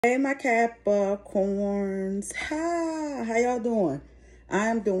Hey, my Capricorns. Hi, how y'all doing?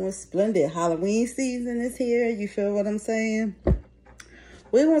 I'm doing splendid. Halloween season is here. You feel what I'm saying?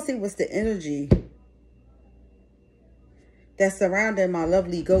 We're going to see what's the energy that's surrounding my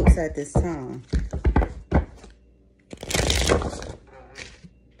lovely goats at this time.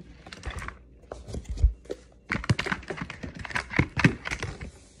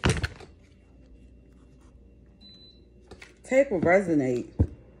 Take what resonate.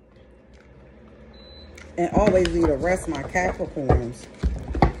 And always leave the rest, my Capricorns.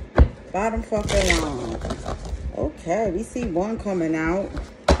 Bottom fucking line. Okay, we see one coming out.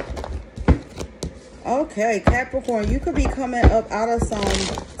 Okay, Capricorn, you could be coming up out of some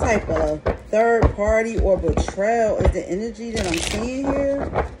type of third party or betrayal is the energy that I'm seeing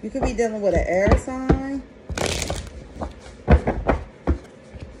here. You could be dealing with an air sign.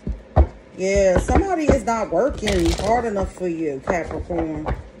 Yeah, somebody is not working hard enough for you, Capricorn.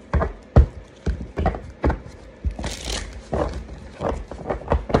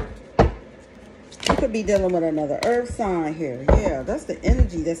 Could be dealing with another earth sign here. Yeah, that's the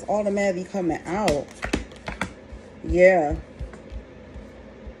energy that's automatically coming out. Yeah,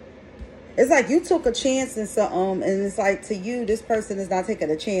 it's like you took a chance in something, and it's like to you, this person is not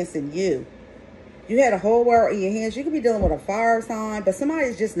taking a chance in you. You had a whole world in your hands. You could be dealing with a fire sign, but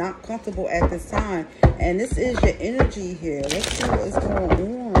somebody's just not comfortable at this time. And this is your energy here. Let's see what is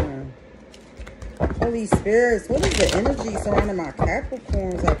going on. Holy spirits, what is the energy surrounding my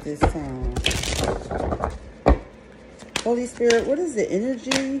Capricorns at this time? Holy Spirit, what is the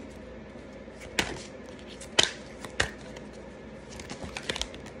energy?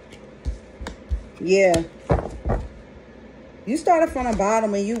 Yeah. You started from the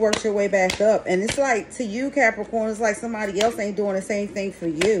bottom and you worked your way back up. And it's like, to you, Capricorn, it's like somebody else ain't doing the same thing for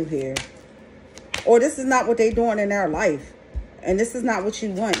you here. Or this is not what they're doing in their life. And this is not what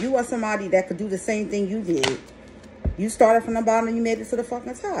you want. You want somebody that could do the same thing you did. You started from the bottom and you made it to the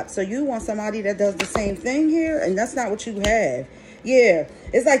fucking top. So you want somebody that does the same thing here, and that's not what you have. Yeah,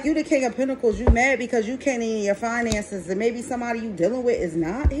 it's like you the King of Pentacles. You mad because you can't in your finances, and maybe somebody you dealing with is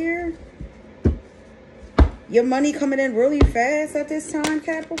not here. Your money coming in really fast at this time,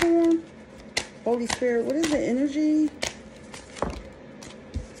 Capricorn. Holy Spirit, what is the energy?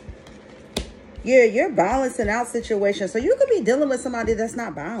 Yeah, you're balancing out situations. So you could be dealing with somebody that's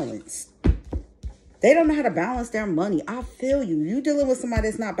not balanced. They don't know how to balance their money. I feel you. You dealing with somebody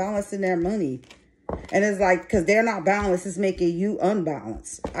that's not balancing their money. And it's like, because they're not balanced, it's making you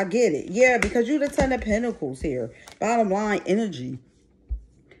unbalanced. I get it. Yeah, because you're the Ten of Pentacles here. Bottom line, energy.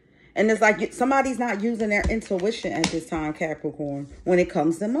 And it's like somebody's not using their intuition at this time, Capricorn, when it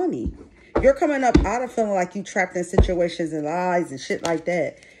comes to money. You're coming up out of feeling like you trapped in situations and lies and shit like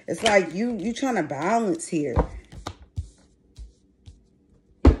that. It's like you trying to balance here.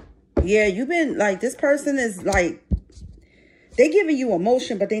 Yeah, you've been like, this person is like, they giving you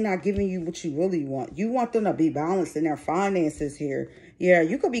emotion, but they not giving you what you really want. You want them to be balanced in their finances here. Yeah,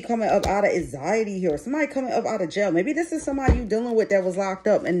 you could be coming up out of anxiety here. Somebody coming up out of jail. Maybe this is somebody you dealing with that was locked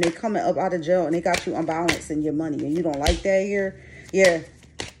up and they coming up out of jail and they got you unbalanced in your money and you don't like that here. Yeah.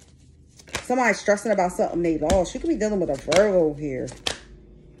 Somebody stressing about something they lost. You could be dealing with a Virgo here.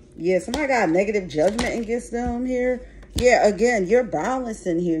 Yeah, somebody got a negative judgment against them here. Yeah, again, you're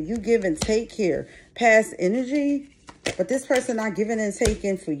balancing here. You give and take here. Past energy. But this person not giving and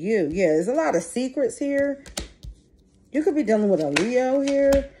taking for you. Yeah, there's a lot of secrets here. You could be dealing with a Leo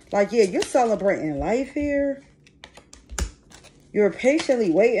here. Like, yeah, you're celebrating life here. You're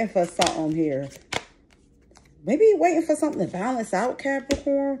patiently waiting for something here. Maybe you're waiting for something to balance out,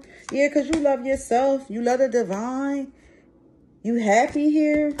 Capricorn. Yeah, because you love yourself. You love the divine. You happy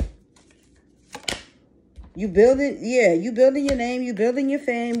here. You building, yeah, you building your name, you building your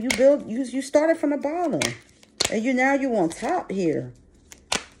fame, you started from the bottom. And now you on top here.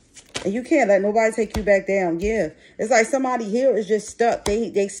 And you can't let nobody take you back down. Yeah. It's like somebody here is just stuck.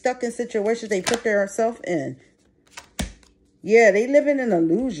 They stuck in situations they put themselves in. Yeah, they living in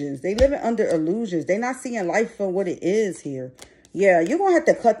illusions. They living under illusions. They not seeing life for what it is here. Yeah, you're going to have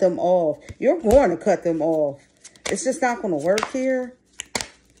to cut them off. You're going to cut them off. It's just not going to work here.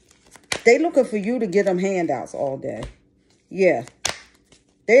 They looking for you to get them handouts all day. Yeah.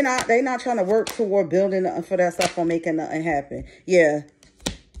 They not trying to work toward building nothing for that stuff or making nothing happen. Yeah.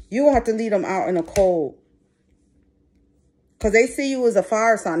 You gonna have to leave them out in the cold. Because they see you as a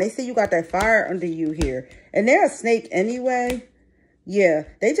fire sign. They see you got that fire under you here. And they're a snake anyway. Yeah.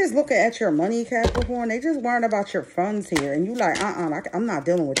 They just looking at your money, Capricorn. They just worrying about your funds here. And you like, I'm not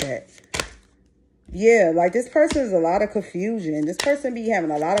dealing with that. Yeah, like this person is a lot of confusion. This person be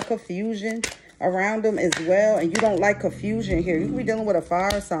having a lot of confusion. around them as well. And you don't like confusion here. You could be dealing with a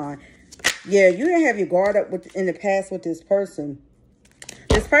fire sign. Yeah, you didn't have your guard up in the past with this person.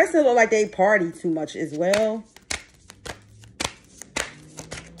 This person look like they party too much as well.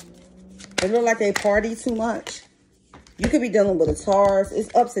 It look like they party too much. You could be dealing with a Taurus.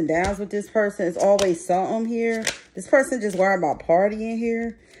 It's ups and downs with this person. It's always something here. This person just worried about partying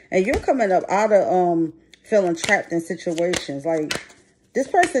here. And you're coming up out of feeling trapped in situations. Like, this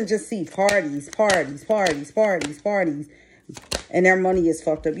person just see parties. And their money is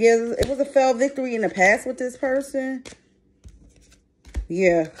fucked up. Yeah, it was a failed victory in the past with this person.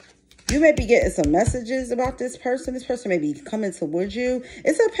 Yeah. You may be getting some messages about this person. This person may be coming towards you.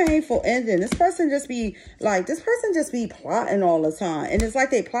 It's a painful ending. This person just be plotting all the time. And it's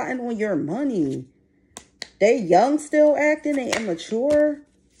like they plotting on your money. They young still acting. They immature.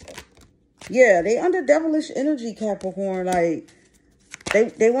 Yeah, they under devilish energy, Capricorn. Like,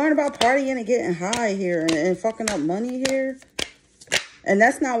 they worrying about partying and getting high here and fucking up money here. And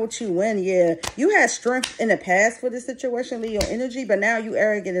that's not what you win. Yeah, you had strength in the past for this situation, Leo energy, but now you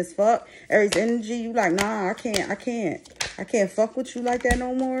arrogant as fuck. Aries energy, you like, nah, I can't fuck with you like that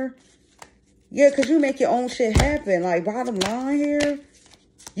no more. Yeah, because you make your own shit happen. Like, bottom line here,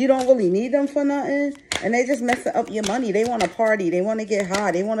 you don't really need them for nothing. And they just messing up your money. They want to party. They want to get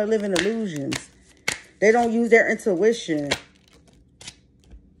high. They want to live in illusions. They don't use their intuition.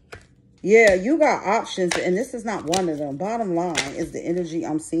 Yeah, you got options, and this is not one of them. Bottom line is the energy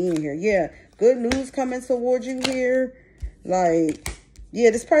I'm seeing here. Yeah, good news coming towards you here. Like,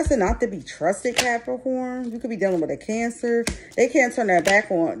 yeah, this person not to be trusted, Capricorn. You could be dealing with a Cancer. They can't turn their back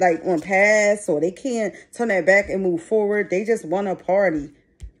on, like, on past, or they can't turn their back and move forward. They just want to party.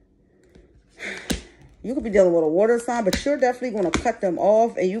 You could be dealing with a water sign, but you're definitely going to cut them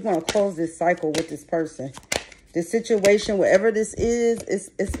off, and you're going to close this cycle with this person. This situation, whatever this is,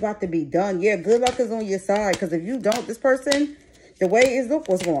 it's about to be done. Yeah, good luck is on your side. Because if you don't, this person, the way it looks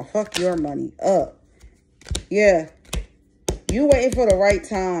was going to fuck your money up. Yeah. You waiting for the right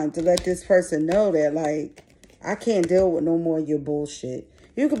time to let this person know that, like, I can't deal with no more of your bullshit.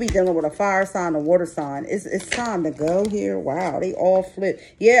 You could be dealing with a fire sign, a water sign. It's time to go here. Wow, they all flip.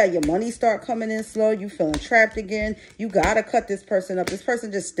 Yeah, your money start coming in slow. You feeling trapped again. You got to cut this person up. This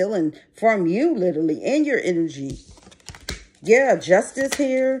person just stealing from you, literally, and your energy. Yeah, justice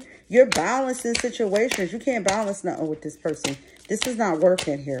here. You're balancing situations. You can't balance nothing with this person. This is not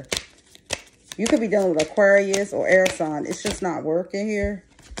working here. You could be dealing with Aquarius or air sign. It's just not working here.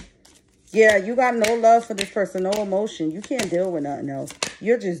 Yeah, you got no love for this person, no emotion. You can't deal with nothing else.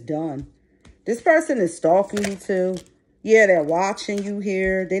 You're just done. This person is stalking you too. Yeah, they're watching you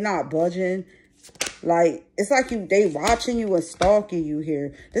here. They're not budging. Like, it's like they watching you and stalking you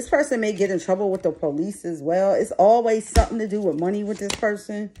here. This person may get in trouble with the police as well. It's always something to do with money with this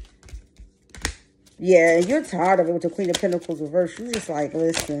person. Yeah, and you're tired of it with the Queen of Pentacles reversed. You're just like,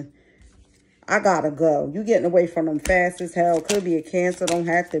 listen, I gotta go. You getting away from them fast as hell. Could be a Cancer, don't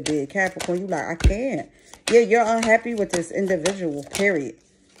have to be a Capricorn. You like, I can't. Yeah, you're unhappy with this individual, period.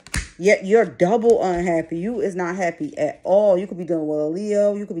 Yet you're double unhappy. You is not happy at all. You could be dealing with a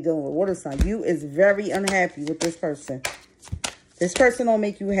Leo. You could be dealing with a water sign. You is very unhappy with this person. This person don't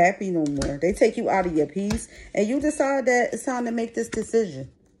make you happy no more. They take you out of your peace. And you decide that it's time to make this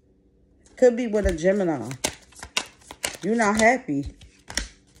decision. Could be with a Gemini. You're not happy.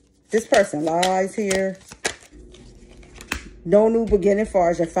 This person lies here. No new beginning as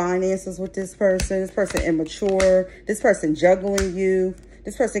far as your finances with this person. This person immature. This person juggling you.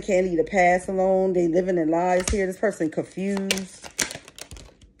 This person can't leave the past alone. They living in lies here. This person confused.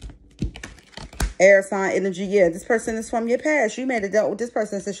 Air sign energy. Yeah, this person is from your past. You may have dealt with this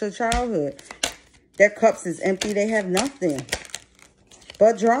person since your childhood. Their cups is empty. They have nothing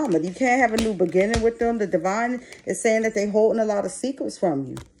but drama. You can't have a new beginning with them. The divine is saying that they're holding a lot of secrets from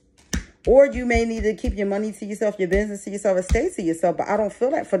you. Or you may need to keep your money to yourself, your business to yourself, and stay to yourself. But I don't feel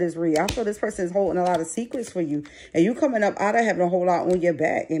that for this read. I feel this person is holding a lot of secrets for you. And you coming up out of having a whole lot on your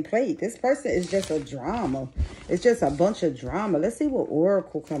back and plate. This person is just a drama. It's just a bunch of drama. Let's see what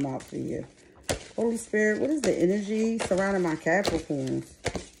Oracle come out for you. Holy Spirit, what is the energy surrounding my Capricorns?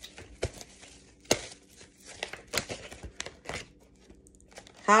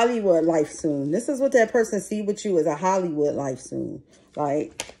 Hollywood life soon. This is what that person see with you as a Hollywood life soon.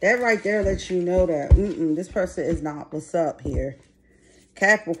 Like, that right there lets you know that, this person is not what's up here.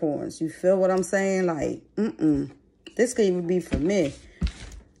 Capricorns, you feel what I'm saying? Like, this could even be for me.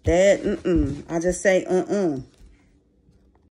 That, I just say,